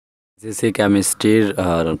SSC কেমিস্ট্রির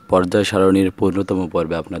পর্যায় সারণীর ১৫তম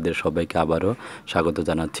পর্বে আপনাদের সবাইকে আবারও স্বাগত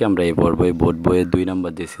জানাচ্ছি। আমরা এই পর্বে বোর্ড বইয়ের ২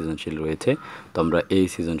 নম্বর যে সৃজনশীল রয়েছে, তো আমরা এই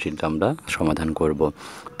সৃজনশীলটা আমরা সমাধান করব।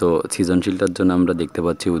 তো সৃজনশীলটার জন্য আমরা দেখতে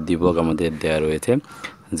পাচ্ছি উদ্দীপক আমাদের দেওয়া রয়েছে,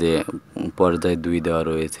 যে পর্যায় ২ দেওয়া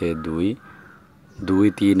রয়েছে, ২,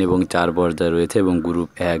 ৩ এবং ৪ পর্যায় রয়েছে এবং গ্রুপ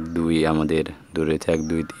 ১, ২ আমাদের রয়েছে, ১,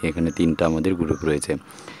 ২, এখানে ৩টা আমাদের গ্রুপ রয়েছে।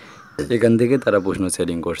 এখান থেকে তারা প্রশ্ন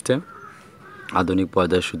সেটিং করছে। আধুনিক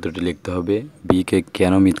পর্যায়ের সূত্রটি লিখতে হবে। বিকে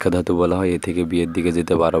কেন মিথ্যা ধাতু বলা হয়? এ থেকে বি এর দিকে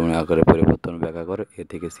যেতে পারমাণবিক আকারের পরিবর্তন ব্যাখ্যা করো। এ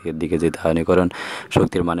থেকে সি এর দিকে যেতে আয়নীকরণ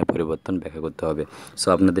শক্তির মানে পরিবর্তন ব্যাখ্যা করতে হবে। সো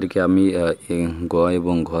আপনাদেরকে আমি গ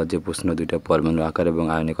এবং ঘ যে প্রশ্ন দুইটা পরমাণু আকার এবং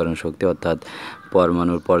আয়নীকরণ শক্তি অর্থাৎ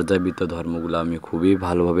পরমাণুর পর্যায়বৃত্ত ধর্মগুলো আমি খুবই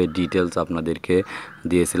ভালোভাবে ডিটেলস আপনাদেরকে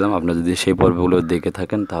দিয়েছিলাম। আপনারা যদি সেই পর্বগুলো দেখে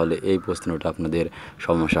থাকেন তাহলে এই প্রশ্নটা আপনাদের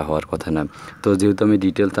সমস্যা হওয়ার কথা না। তো যেহেতু আমি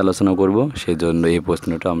ডিটেলস আলোচনা করব, সেই জন্য এই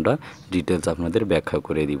প্রশ্নটা আমরা ডিটেলস আপনাদের ব্যাখ্যা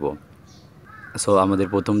করে দিব। সো আমাদের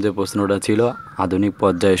প্রথম যে প্রশ্নটা ছিল, আধুনিক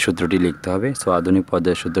পর্যায়ের সূত্রটি লিখতে হবে। সো আধুনিক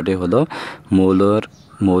পর্যায়ের সূত্রটি হলো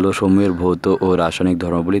মৌলসমূহের ভৌত ও রাসায়নিক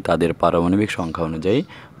ধর্মাবলী তাদের পারমাণবিক সংখ্যা অনুযায়ী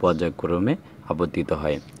পর্যায়ক্রমে আবর্তিত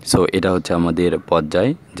হয়। সো এটা হচ্ছে আমাদের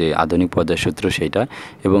পর্যায়, যে আধুনিক পর্যায়ের সূত্র সেইটা।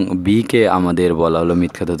 এবং বিকে আমাদের বলা হলো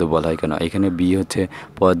মিথ্যা ধাতু বলা হয় কেন? এখানে বি হচ্ছে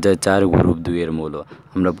পর্যায় ৪ গ্রুপ ২ এর মৌল।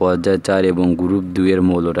 আমরা পর্যায় ৪ এবং গ্রুপ ২ এর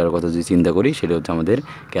মৌলটার কথা যদি চিন্তা করি, সেটা হচ্ছে আমাদের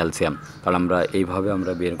ক্যালসিয়াম। কারণ আমরা এইভাবে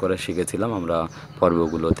আমরা বের করা শিখেছিলাম আমরা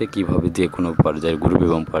পর্বগুলোতে, কিভাবে যে কোনো পর্যায়ের গ্রুপ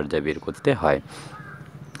এবং পর্যায় বের করতে হয়।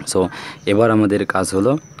 সো এবার আমাদের কাজ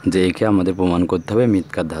হলো যে একে আমাদের প্রমাণ করতে হবে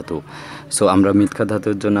মিথ্যা ধাতু। সো আমরা মিথ্যা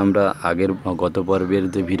ধাতুর জন্য আমরা গত পর্বের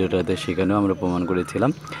যে ভিডিওটাতে সেখানেও আমরা প্রমাণ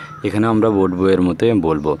করেছিলাম। এখানে আমরা বোর্ড বইয়ের মতোই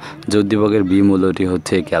বলবো যে উদ্দীপকের বি মূলটি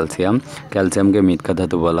হচ্ছে ক্যালসিয়াম। ক্যালসিয়ামকে মিথ্যা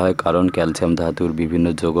ধাতু বলা হয় কারণ ক্যালসিয়াম ধাতুর বিভিন্ন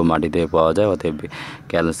যৌগ মাটিতে পাওয়া যায়, অতএব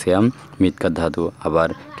ক্যালসিয়াম মিথ্যা ধাতু। আবার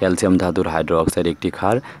ক্যালসিয়াম ধাতুর হাইড্রোক্সাইড একটি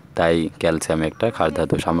ক্ষার, তাই ক্যালসিয়াম একটা ক্ষার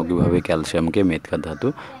ধাতু। সামগ্রিকভাবে ক্যালসিয়ামকে মিথ্যা ধাতু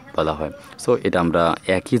বলা হয়। সো এটা আমরা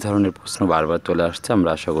একই ধরনের প্রশ্ন বারবার চলে আসছে, আমরা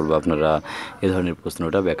আশা করব আপনারা এ ধরনের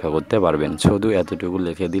প্রশ্নটা ব্যাখ্যা করতে পারবেন। শুধু এতটুকু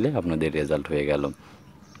লিখে দিলে আপনাদের রেজাল্ট হয়ে গেল।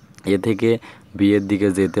 এ থেকে বি এর দিকে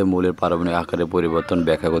যেতে মৌলের পারমাণবিক আকারের পরিবর্তন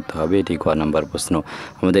ব্যাখ্যা করতে হবে, এটি ক নাম্বার প্রশ্ন।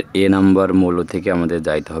 আমাদের এ নাম্বার মৌল থেকে আমাদের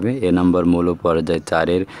যাইতে হবে। এ নাম্বার মৌল পর্যায়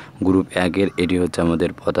 ৪-এর গ্রুপ ১-এর, এটি হচ্ছে আমাদের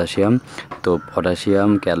পটাশিয়াম। তো পটাশিয়াম,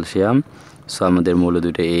 ক্যালসিয়াম। সো আমাদের মৌল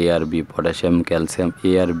দুটো এ আর বি, পটাশিয়াম, ক্যালসিয়াম,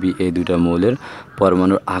 এ আর বি, এই দুটা মৌলের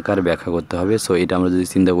পরমাণুর আকার ব্যাখ্যা করতে হবে। সো এটা আমরা যদি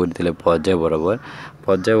চিন্তা করি তাহলে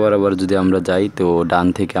পর্যায় বরাবর যদি আমরা যাই, তো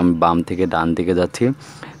বাম থেকে ডান দিকে যাচ্ছি,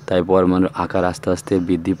 তাই পরমাণুর আকার আস্তে আস্তে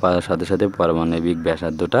বৃদ্ধি পাওয়ার সাথে সাথে পারমাণবিক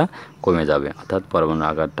ব্যাসার্ধটা কমে যাবে, অর্থাৎ পরমাণুর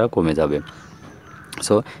আকারটা কমে যাবে।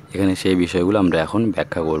 সো এখানে সেই বিষয়গুলো আমরা এখন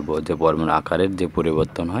ব্যাখ্যা করব, যে পরমাণু আকারের যে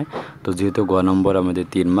পরিবর্তন হয়। তো যেহেতু গ নম্বর আমাদের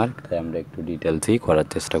 ৩ মার্ক, তাই আমরা একটু ডিটেলসেই করার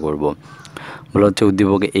চেষ্টা করব। বলা হচ্ছে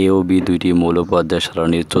উদ্দীপকে এ ও বি দুইটি মৌল পর্যায়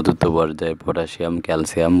সারণীর ৪র্থ পর্যায়ে পটাশিয়াম,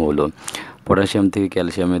 ক্যালসিয়াম মৌল। পটাশিয়াম থেকে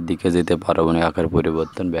ক্যালসিয়ামের দিকে যেতে পারমাণবিক আকার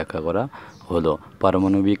পরিবর্তন ব্যাখ্যা করা হলো।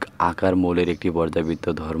 পারমাণবিক আকার মৌলের একটি পর্যায়বৃত্ত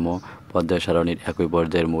ধর্ম। পর্যায় সারণীর একই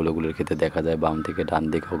পর্যায়ের মৌলগুলির ক্ষেত্রে দেখা যায় বাম থেকে ডান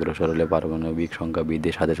দিকে অগ্রসর হলে পারমাণবিক সংখ্যা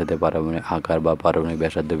বৃদ্ধির সাথে সাথে পারমাণবিক আকার বা পারমাণবিক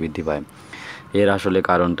ব্যাসার্ধ বৃদ্ধি পায়। এর আসলে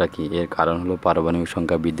কারণটা কি? এর কারণ হলো পারমাণবিক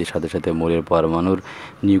সংখ্যা বৃদ্ধির সাথে সাথে মৌলের পরমাণুর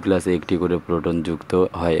নিউক্লিয়াসে একটি করে প্রোটন যুক্ত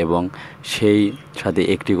হয় এবং সেই সাথে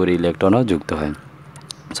একটি করে ইলেকট্রনও যুক্ত হয়।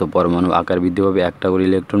 সো পরমাণু আকার বৃদ্ধি পাবে, একটা করে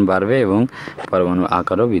ইলেকট্রন বাড়বে এবং পরমাণু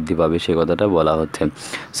আকারও বৃদ্ধি পাবে, সে কথাটা বলা হচ্ছে।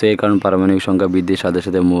 সো এই কারণ পারমাণবিক সংখ্যা বৃদ্ধির সাথে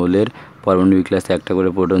সাথে মৌলের পরমাণু নিউক্লিয়াসে একটা করে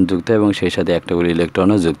প্রোটন যুক্ত হয় এবং সেই সাথে একটা করে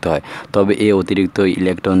ইলেকট্রনও যুক্ত হয়। তবে এই অতিরিক্ত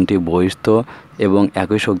ইলেকট্রনটি বহিস্থ এবং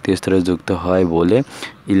একই শক্তি স্তরে যুক্ত হয় বলে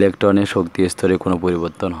ইলেকট্রনের শক্তি স্তরে কোনো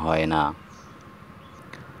পরিবর্তন হয় না।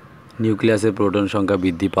 নিউক্লিয়াসের প্রোটন সংখ্যা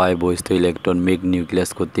বৃদ্ধি পায়, বহিস্থ ইলেকট্রন মেঘ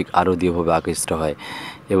নিউক্লিয়াস কর্তৃক আরও দৃঢ়ভাবে আকৃষ্ট হয়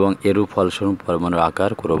এবং এরূপ ফলস্বরূপ পরমাণুর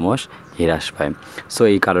আকার ক্রমশ হ্রাস পায়। সো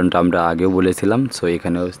এই কারণটা আমরা আগেও বলেছিলাম। সো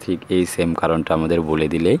এখানেও ঠিক এই সেম কারণটা আমাদের বলে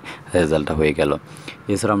দিলেই রেজাল্টটা হয়ে গেল।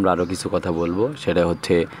 এছাড়া আমরা আরও কিছু কথা বলবো, সেটা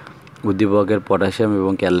হচ্ছে উদ্দীপকের পটাশিয়াম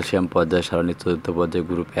এবং ক্যালসিয়াম পর্যায় সারণীর ৪র্থ পর্যায়ে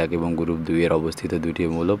গ্রুপ ১ এবং গ্রুপ ২ এর অবস্থিত দুটি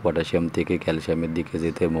মৌল পটাশিয়াম থেকে ক্যালসিয়ামের দিকে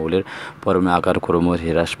যেতে মৌলের পরমাণু আকার ক্রমশ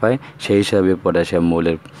হ্রাস পায়। সেই হিসাবে পটাশিয়াম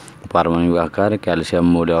মৌলের পারমাণবিক আকার ক্যালসিয়াম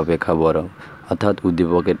মৌলের অপেক্ষা বড়, অর্থাৎ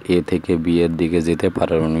উদ্দীপকের এ থেকে বি এর দিকে যেতে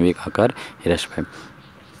পারমাণবিক আকার হ্রাস পায়।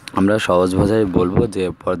 আমরা সহজ ভাষায় বলবো যে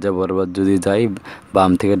পর্যায় বরাবর যদি যাই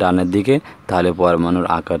বাম থেকে ডানের দিকে, তাহলে পরমাণুর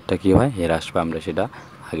আকারটা কী হয়? হ্রাস পায়। আমরা সেটা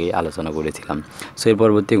আগেই আলোচনা করেছিলাম। সো এর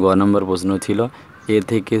পরবর্তী গ নম্বর প্রশ্ন ছিল এ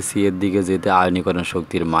থেকে সি এর দিকে যেতে আয়নীকরণ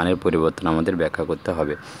শক্তির মানের পরিবর্তন আমাদের ব্যাখ্যা করতে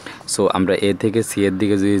হবে। সো আমরা এ থেকে সি এর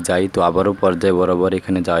দিকে যদি যাই তো আবারও পর্যায় বরাবর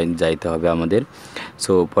এখানে যাইতে হবে আমাদের।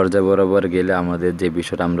 সো পর্যায় বরাবর গেলে আমাদের যে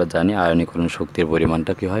বিষয়টা আমরা জানি আয়নীকরণ শক্তির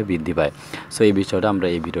পরিমাণটা কী হয়, বৃদ্ধি পায়। সো এই বিষয়টা আমরা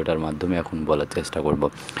এই ভিডিওটার মাধ্যমে এখন বলার চেষ্টা করব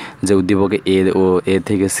যে উদ্দীপকে এ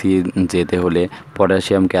থেকে সি যেতে হলে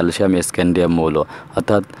পটাশিয়াম, ক্যালসিয়াম, স্ক্যান্ডিয়াম মৌল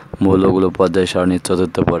অর্থাৎ মৌলগুলো পর্যায় সারণীর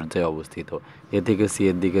চতুর্থ পর্যায়ে অবস্থিত। এ থেকে সি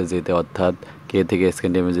এর দিকে যেতে অর্থাৎ কে থেকে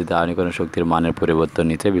স্ক্যান্ডিয়ামে যেতে আয়নীকরণ শক্তির মানের পরিবর্তন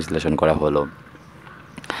নিচে বিশ্লেষণ করা হলো।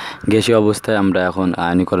 গ্যাসীয় অবস্থায় আমরা এখন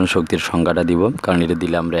আয়নীকরণ শক্তির সংজ্ঞাটা দিব, কারণ এটা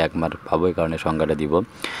দিলে আমরা 1 মার্ক পাবো, এই কারণে সংজ্ঞাটা দিব।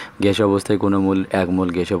 গ্যাসীয় অবস্থায় কোনো মূল 1 মোল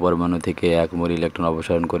গ্যাসীয় পরমাণু থেকে 1 মোল ইলেকট্রন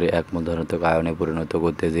অপসারণ করে 1 মোল ধনাত্মক আয়নে পরিণত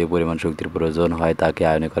করতে যে পরিমাণ শক্তির প্রয়োজন হয় তাকে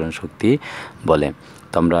আয়নীকরণ শক্তি বলে।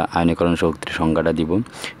 তো আমরা আয়নীকরণ শক্তির সংজ্ঞাটা দিব।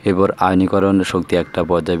 এরপর আয়নীকরণ শক্তি একটা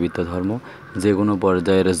পর্যায়বৃত্ত ধর্ম, যে কোনো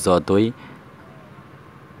পর্যায়ের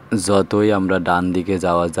যতই আমরা ডান দিকে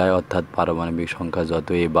যাওয়া যায় অর্থাৎ পারমাণবিক সংখ্যা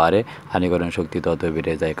যতই বাড়ে আয়নীকরণ শক্তি ততই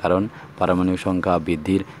বেড়ে যায়, কারণ পারমাণবিক সংখ্যা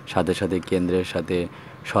বৃদ্ধির সাথে সাথে কেন্দ্রের সাথে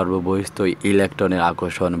সর্ববহিস্থ ইলেকট্রনের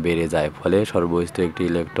আকর্ষণ বেড়ে যায়, ফলে সর্ববহিস্থ একটি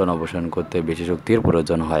ইলেকট্রন অপসারণ করতে বেশি শক্তির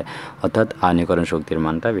প্রয়োজন হয়, অর্থাৎ আয়নীকরণ শক্তির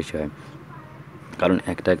মানটা বেশি হয়, কারণ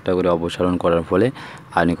একটা করে অপসারণ করার ফলে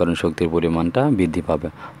আয়নীকরণ শক্তির পরিমাণটা বৃদ্ধি পাবে।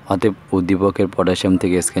 অতএব উদ্দীপকের পটাশিয়াম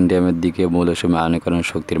থেকে স্ক্যান্ডিয়ামের দিকে মৌলের সময় আয়নীকরণ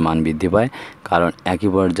শক্তির মান বৃদ্ধি পায়, কারণ একই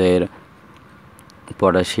পর্যায়ের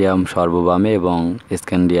পটাশিয়াম সর্ববামে এবং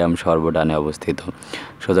স্ক্যান্ডিয়াম সর্বডানে অবস্থিত।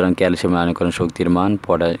 সুতরাং ক্যালসিয়ামের আয়নীকরণ শক্তির মান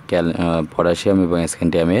পটাশিয়াম এবং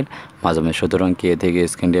স্ক্যান্ডিয়ামের মাঝামাঝি। সুতরাং কে থেকে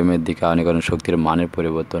স্ক্যান্ডিয়ামের দিকে আয়নীকরণ শক্তির মানের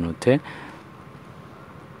পরিবর্তন হচ্ছে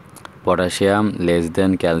potassium less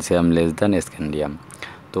than calcium less than scandium.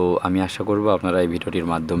 তো আমি আশা করব আপনারা এই ভিডিওটির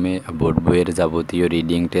মাধ্যমে বোর্ড বইয়ের যাবতীয়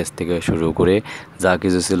রিডিং টেস্ট থেকে শুরু করে যা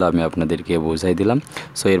কিছু ছিল আমি আপনাদেরকে বোঝাই দিলাম।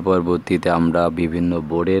 সো এর পরবর্তীতে আমরা বিভিন্ন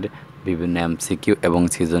বোর্ডের বিভিন্ন এমসিকিউ এবং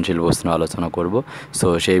সৃজনশীল প্রশ্ন আলোচনা করব। সো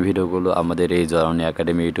সেই ভিডিওগুলো আমাদের এই জননী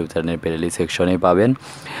একাডেমি ইউটিউব চ্যানেলের প্লেলিস্ট সেকশনে পাবেন।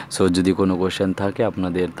 সো যদি কোনো কোশ্চেন থাকে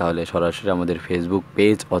আপনাদের, তাহলে সরাসরি আমাদের ফেসবুক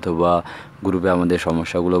পেজ অথবা গ্রুপে আমাদের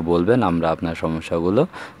সমস্যাগুলো বলবেন, আমরা আপনার সমস্যাগুলো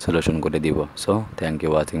সলিউশন করে দিব। So thank you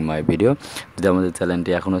watching my video. যদি আমাদের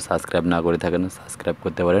চ্যানেলটি এখনও সাবস্ক্রাইব না করে থাকেন সাবস্ক্রাইব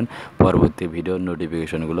করতে পারেন পরবর্তী ভিডিওর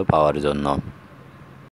নোটিফিকেশনগুলো পাওয়ার জন্য।